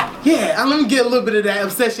like, yeah, let me get a little bit of that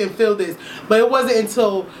obsession, feel this. But it wasn't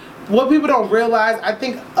until, what people don't realize, I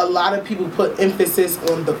think a lot of people put emphasis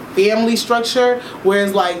on the family structure,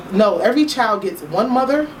 whereas, like, no, every child gets one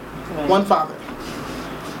mother, one father.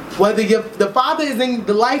 Whether the father is in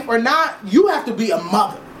the life or not, you have to be a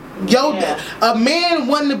mother. A man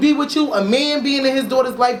wanting to be with you, a man being in his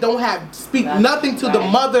daughter's life, don't speak nothing to the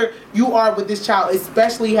mother you are with this child,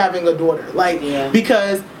 especially having a daughter. Like,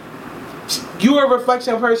 because you are a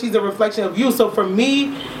reflection of her, she's a reflection of you. So for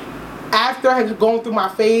me, after I had gone through my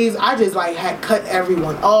phase, I just, like, had cut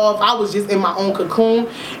everyone off. I was just in my own cocoon,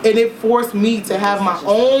 and it forced me to have my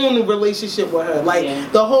own relationship with her.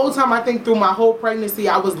 Like, the whole time, I think through my whole pregnancy,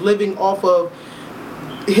 I was living off of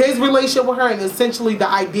his relationship with her and essentially the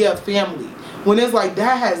idea of family. When it's like,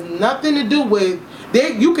 that has nothing to do with,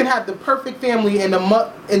 you can have the perfect family and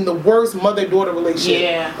the worst mother-daughter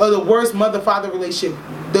relationship, or the worst mother-father relationship.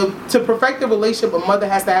 To perfect the relationship a mother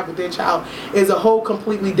has to have with their child is a whole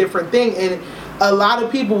completely different thing. And for a lot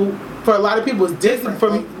of people, it's different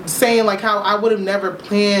from saying, like, how I would have never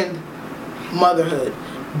planned motherhood.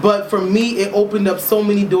 But for me, it opened up so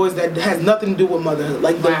many doors that has nothing to do with motherhood.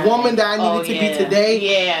 Like, the woman that I needed to be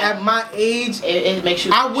today, at my age, it makes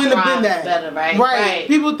you, I wouldn't have been that. Better, right?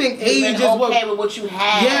 People think age is okay with what you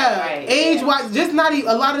have. Age-wise, just not even,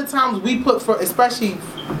 a lot of times we put, for, especially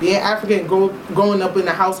being African, growing up in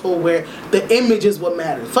a household where the image is what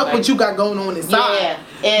matters. Fuck what you got going on inside.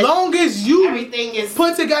 long as you everything is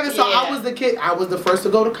put together. So I was the kid. I was the first to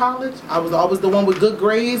go to college. I was always the one with good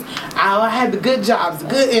grades. I had the good jobs,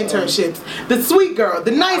 good internships, the sweet girl,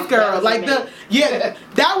 the nice girl, like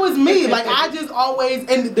that was me. Like I just always,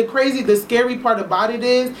 and the scary part about it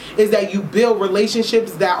is that you build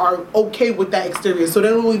relationships that are okay with that exterior, so they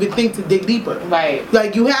don't even think to dig deeper. Right.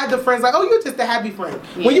 Like you have the friends like, oh, you're just a happy friend.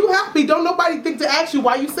 When you happy, don't nobody think to ask you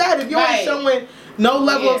why you sad if you ain't showing no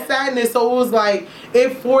level of sadness. So it was like,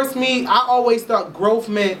 it forced me. I always thought growth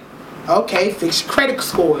meant, okay, fix your credit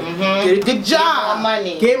score, get a good job,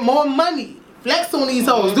 get more money, flex on these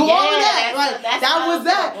hoes, do all of that. Like that was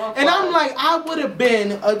that. And I'm like, I would have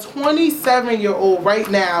been a 27-year-old right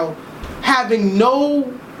now, having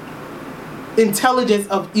no intelligence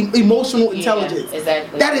of emotional intelligence.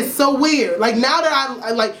 Exactly. That is so weird. Like now that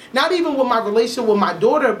I like, not even with my relationship with my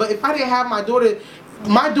daughter, but if I didn't have my daughter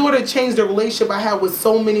changed the relationship I had with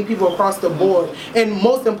so many people across the board, and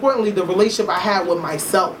most importantly, the relationship I had with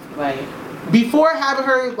myself. Right. Before having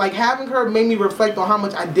her made me reflect on how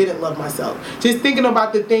much I didn't love myself. Just thinking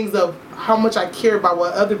about the things of how much I care about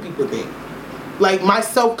what other people think. Like my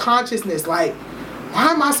self-consciousness, like, why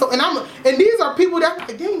am I so, and these are people that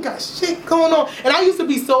like, they ain't got shit going on. And I used to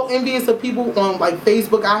be so envious of people on like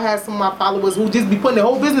Facebook. I had some of my followers who just be putting their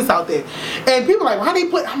whole business out there. And people are like, why they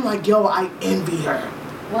put, I'm like, yo, I envy her.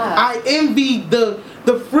 Wow. I envy the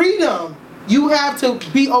freedom you have to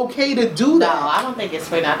be okay to do that. No, I don't think it's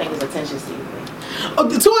freedom. I think it's attention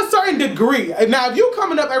seeking. To a certain degree. Now, if you're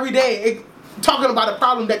coming up every day talking about a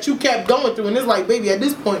problem that you kept going through, and it's like, baby, at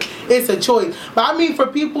this point, it's a choice. But I mean, for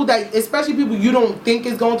people that, especially people you don't think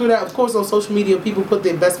is going through that, of course, on social media, people put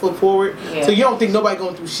their best foot forward, so you don't think nobody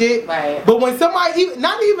going through shit. Right. But when somebody,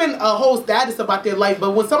 not even a whole status about their life,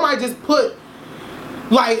 but when somebody just put,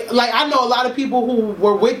 like I know a lot of people who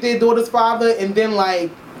were with their daughter's father, and then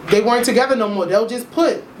like they weren't together no more. They'll just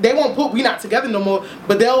they won't put we not together no more,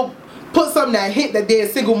 but they'll put something that hint that they're a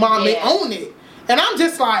single mom and own it. And I'm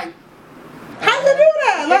just like, how you do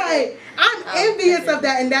that? Like, I'm envious of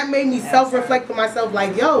that, and that made me self-reflect for myself.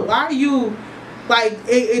 Like, yo, why are you, like,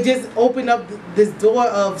 it just opened up this door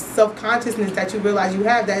of self-consciousness that you realize you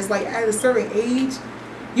have. That it's like, at a certain age,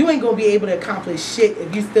 you ain't gonna be able to accomplish shit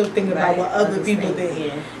if you still think about what other people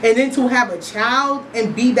think. And then to have a child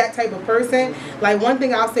and be that type of person, like one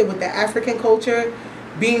thing I'll say with the African culture,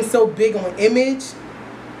 being so big on image,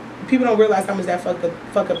 people don't realize how much that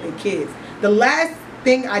fuck up their kids. The last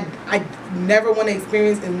thing I never want to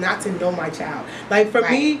experience is not to know my child. Like for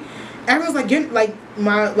me, everyone's like, you're like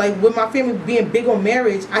with my family being big on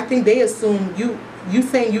marriage, I think they assume you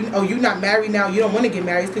saying you're not married now, you don't want to get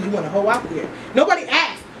married because you want to hoe out here. Nobody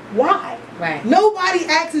asks why. Right. Nobody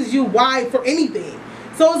asks you why for anything.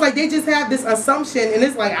 So it's like they just have this assumption, and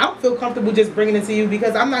it's like I don't feel comfortable just bringing it to you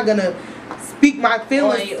because I'm not gonna speak my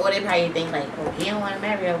feelings. Or they probably think like, oh, he don't want to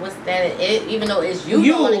marry her. What's that? Even though it's you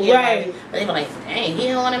don't want to get married, but they be like, dang, he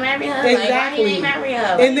don't want to marry her. Exactly. Like, why he ain't marry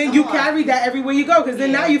her? Like, and then you carry that everywhere you go, because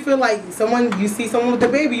then now you feel like you see someone with a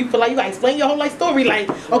baby, you feel like you gotta explain your whole life story. Like,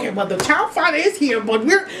 okay, well the child father is here, but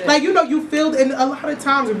we're like, you feel, and a lot of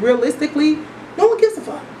times realistically, no one gives a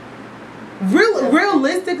fuck.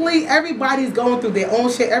 Realistically, everybody's going through their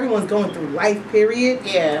own shit. Everyone's going through life, period.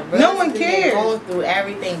 Yeah. No one cares. Going through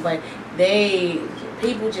everything, but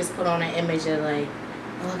people just put on an image of like,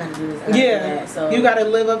 oh, I gotta do this. I gotta do that. So you gotta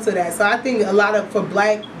live up to that. So I think a lot for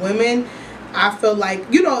black women, I feel like,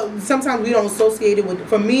 sometimes we don't associate it with,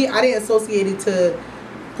 for me, I didn't associate it to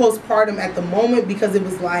postpartum at the moment because it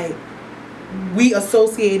was like, we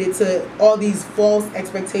associate it to all these false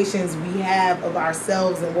expectations we have of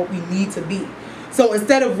ourselves and what we need to be. So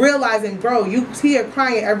instead of realizing, bro, you here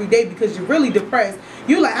crying every day because you're really depressed,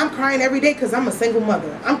 you're like, I'm crying every day because I'm a single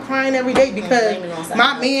mother. I'm crying every day because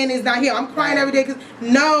my man is not here. I'm crying every day because,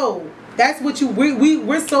 no. That's what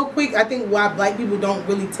we're so quick. I think why black people don't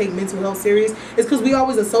really take mental health serious is because we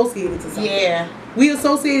always associate it to something. Yeah. We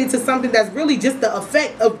associate it to something that's really just the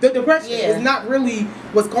effect of the depression. Yeah. It's not really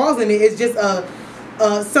what's causing it. It's just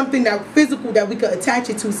something that physical that we could attach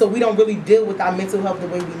it to, so we don't really deal with our mental health the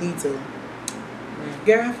way we need to.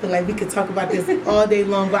 Girl, I feel like we could talk about this all day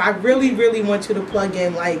long, but I really, really want you to plug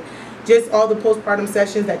in like just all the postpartum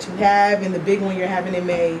sessions that you have and the big one you're having in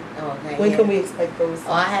May. Okay. When can we expect those?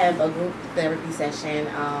 Oh, I have a group therapy session.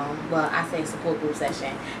 I say support group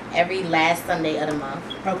session every last Sunday of the month.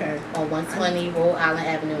 Okay. On 120 Rhode Island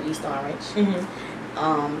Avenue, East Orange.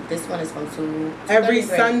 Mm-hmm. This one is from 2 every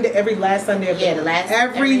Sunday, every last Sunday of the month.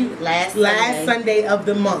 Every last Sunday of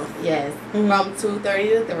the month. Yes. Mm-hmm. From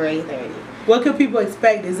 2:30 to 3:30. What could people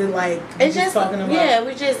expect? Is it like it's just talking about? Yeah,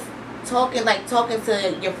 we're just talking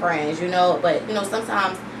to your friends, but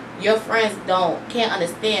sometimes your friends can't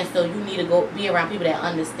understand, so you need to go be around people that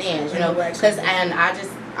understands, you know. Because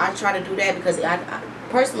I try to do that because I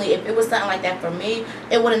personally, if it was something like that for me,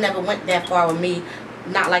 it would have never went that far with me.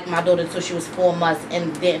 Not like my daughter until she was 4 months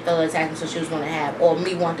and didn't feel attacked until she was 1.5, or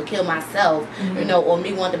me wanting to kill myself, you know, or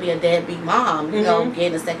me wanting to be a deadbeat mom, you know,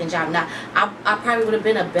 getting a second job. Now, I probably would have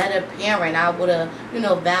been a better parent. I would have, you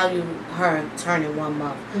know, valued her turning 1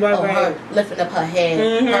 month, or her lifting up her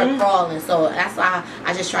head, her crawling. So that's why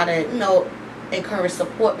I just try to, you know, encourage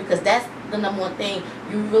support, because that's the number one thing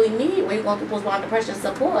you really need when you're going through postpartum depression.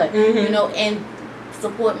 Support, you know, and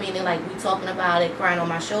support meaning like we talking about it, crying on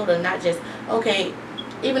my shoulder, not just okay.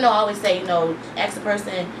 Even though I always say, you know, ask the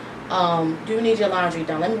person, do you need your laundry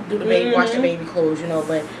done? Let me do the baby, wash the baby clothes, you know.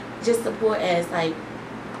 But just support as like,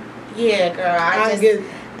 yeah, girl,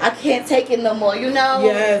 I can't take it no more, you know.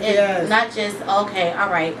 Yes. Not just okay, all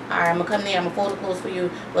right, I'm gonna come there, I'm gonna fold the clothes for you,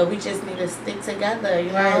 but we just need to stick together,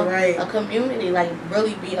 you know. Right. A community, like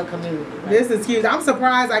really be a community. Right? This is huge. I'm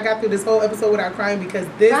surprised I got through this whole episode without crying, because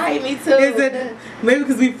this me too. isn't, maybe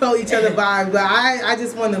because we felt each other vibe, but I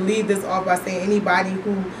just want to leave this off by saying anybody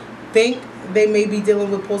who think they may be dealing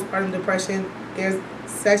with postpartum depression, there's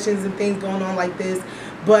sessions and things going on like this,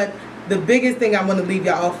 but the biggest thing I want to leave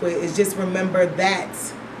y'all off with is just remember that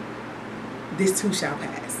this too shall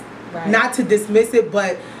pass. Right. Not to dismiss it,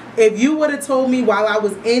 but if you would have told me while I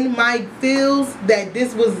was in my feels that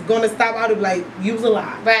this was going to stop, I would have been like, you was a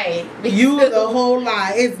lie. Right. You was a whole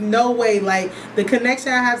lie. It's no way. Like, the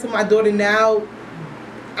connection I have to my daughter now,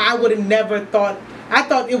 I would have never thought. I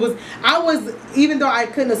thought it was, even though I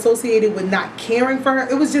couldn't associate it with not caring for her,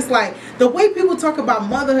 it was just like, the way people talk about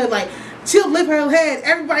motherhood, like, she'll lift her head,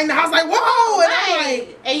 everybody in the house like, whoa, and I'm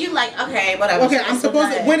like, and you like, okay, whatever. Okay, I'm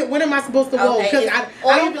supposed to, when am I supposed to whoa? Because I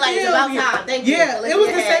don't like, it's about time. Thank you. Yeah, it was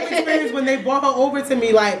the same experience when they brought her over to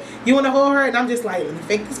me, like, you want to hold her? And I'm just like, let me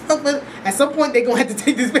fake this fuck. At some point, they're going to have to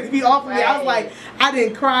take this baby off of me. I was like, I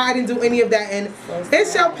didn't cry, I didn't do any of that, and it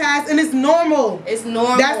shall pass, and it's normal. It's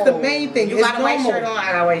normal. That's the main thing. You got a white shirt on,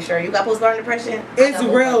 I got a white shirt. You got postpartum depression? It's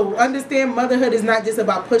real. Understand, motherhood is not just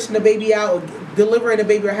about pushing the baby out or delivering a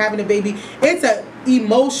baby or having a baby. It's a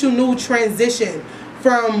emotional transition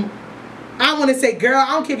from, I want to say, girl,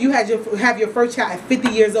 I don't care if you have your first child at 50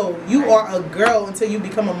 years old. You are a girl until you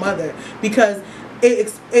become a mother, because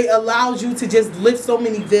it allows you to just lift so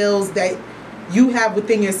many veils that you have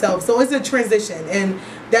within yourself. So it's a transition, and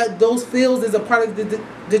that those feels is a part of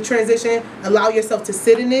the transition. Allow yourself to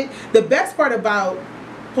sit in it. The best part about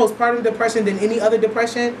postpartum depression than any other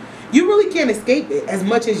depression, you really can't escape it as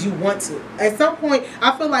much as you want to. At some point,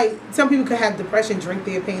 I feel like some people could have depression, drink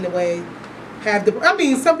their pain away.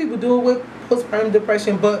 Some people do it with postpartum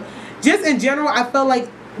depression, but just in general, I felt like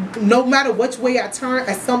no matter which way I turned,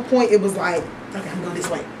 at some point it was like, okay, I'm going this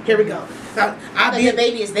way. Here we go. The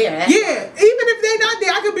baby is there. Even if they're not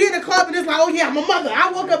there, I could be in a club and it's like, oh yeah, I'm a mother.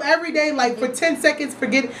 I woke up every day, like for 10 seconds,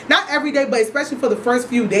 not every day, but especially for the first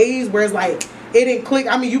few days where it's like, it didn't click.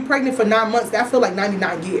 I mean, you pregnant for 9 months. That felt like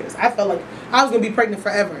 99 years. I felt like I was going to be pregnant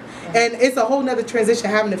forever. And it's a whole nother transition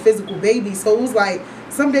having a physical baby. So it was like,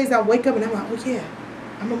 some days I wake up and I'm like, oh yeah,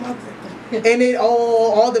 I'm a mother. And it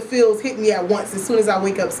all the feels hit me at once as soon as I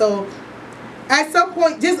wake up. So at some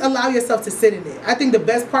point, just allow yourself to sit in it. I think the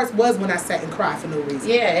best parts was when I sat and cried for no reason.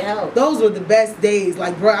 Yeah, it helped. Those were the best days.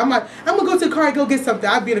 Like, bro, I'm going to go to the car and go get something.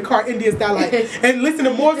 I'd be in the car, India style, like, and listen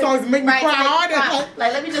to more songs and make me cry harder.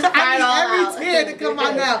 Like, let me just cry it all out. Every tear to come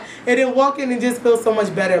out now. And then walk in and just feel so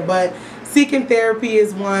much better. But seeking therapy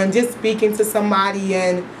is one. Just speaking to somebody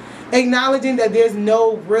and acknowledging that there is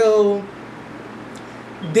no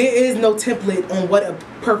template on what a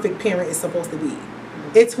perfect parent is supposed to be.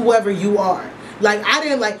 It's whoever you are. Like, I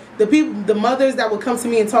didn't like the mothers that would come to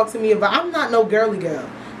me and talk to me about, I'm not no girly girl.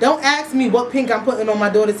 Don't ask me what pink I'm putting on my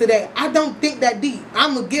daughter today. I don't think that deep.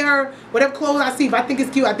 I'm going to get her whatever clothes I see. If I think it's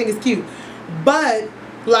cute, I think it's cute. But,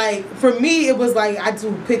 like, for me, it was like, I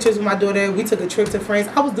do pictures with my daughter. We took a trip to France.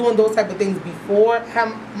 I was doing those type of things before I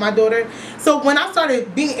had my daughter. So when I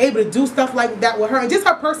started being able to do stuff like that with her, and just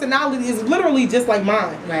her personality is literally just like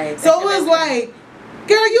mine. Right. So it was like,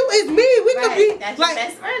 girl, it's me. We could be that's like, your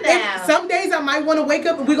best friend now. Some days I might want to wake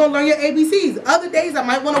up and we're gonna learn your ABCs. Other days I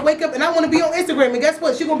might want to wake up and I want to be on Instagram. And guess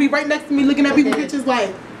what? She's gonna be right next to me looking at people's pictures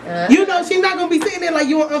like, you know, she's not gonna be sitting there like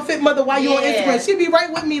you an unfit mother while you're on Instagram. She'll be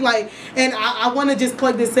right with me, like. And I want to just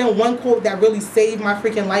plug this in. One quote that really saved my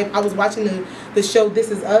freaking life. I was watching the show This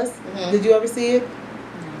Is Us. Mm-hmm. Did you ever see it?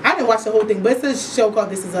 I didn't watch the whole thing, but it's a show called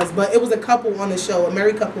This Is Us. But it was a couple on the show, a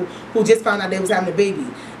married couple, who just found out they was having a baby.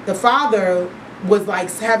 The father was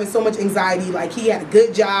like having so much anxiety, like he had a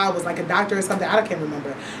good job, was like a doctor or something, I can't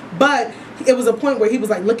remember. But it was a point where he was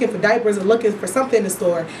like looking for diapers or looking for something in the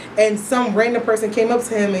store, and some random person came up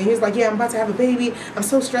to him and he was like, yeah, I'm about to have a baby, I'm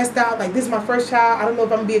so stressed out, like this is my first child, I don't know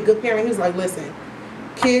if I'm gonna be a good parent. He was like, listen,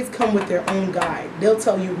 kids come with their own guide. They'll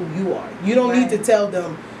tell you who you are. You don't need to tell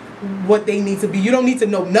them what they need to be. You don't need to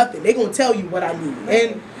know nothing. They're gonna tell you what I need.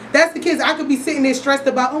 And that's the kids. I could be sitting there stressed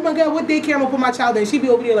about, oh my God, what daycare I'm gonna put my child in. She'd be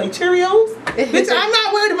over there like, Cheerios? Bitch, I'm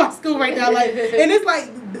not worried about school right now. Like, and it's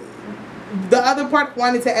like, the other part I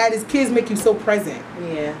wanted to add is kids make you so present.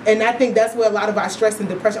 Yeah. And I think that's where a lot of our stress and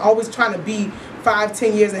depression, always trying to be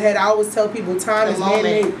 5-10 years ahead. I always tell people time is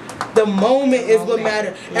man-made. The moment is what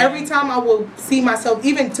matters. Yeah. Every time I will see myself,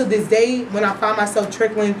 even to this day, when I find myself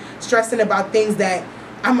trickling, stressing about things that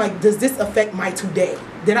I'm like, does this affect my today?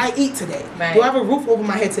 Did I eat today? Right. Do I have a roof over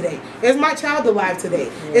my head today? Is my child alive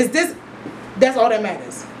today? Yeah. Is this, that's all that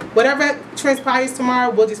matters. Whatever transpires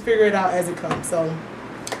tomorrow, we'll just figure it out as it comes. So,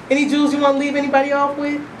 any jewels you want to leave anybody off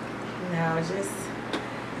with? No, just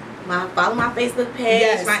follow my Facebook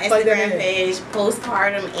page, my Instagram page,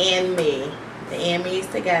 Postpartum and Me. The and me is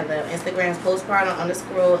together. Instagram's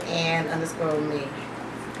postpartum_and_me.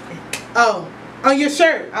 Oh, on your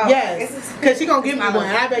shirt? Oh, yes. Because she's going to give me one.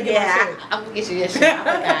 I better get my shirt. I'm going to get you your shirt.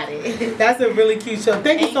 I got it. That's a really cute show.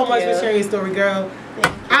 Thank you so much for sharing your story, girl.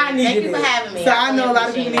 I needed it. Thank you for having me. So I know a lot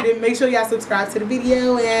of people need it. Make sure y'all subscribe to the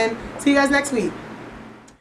video and see you guys next week.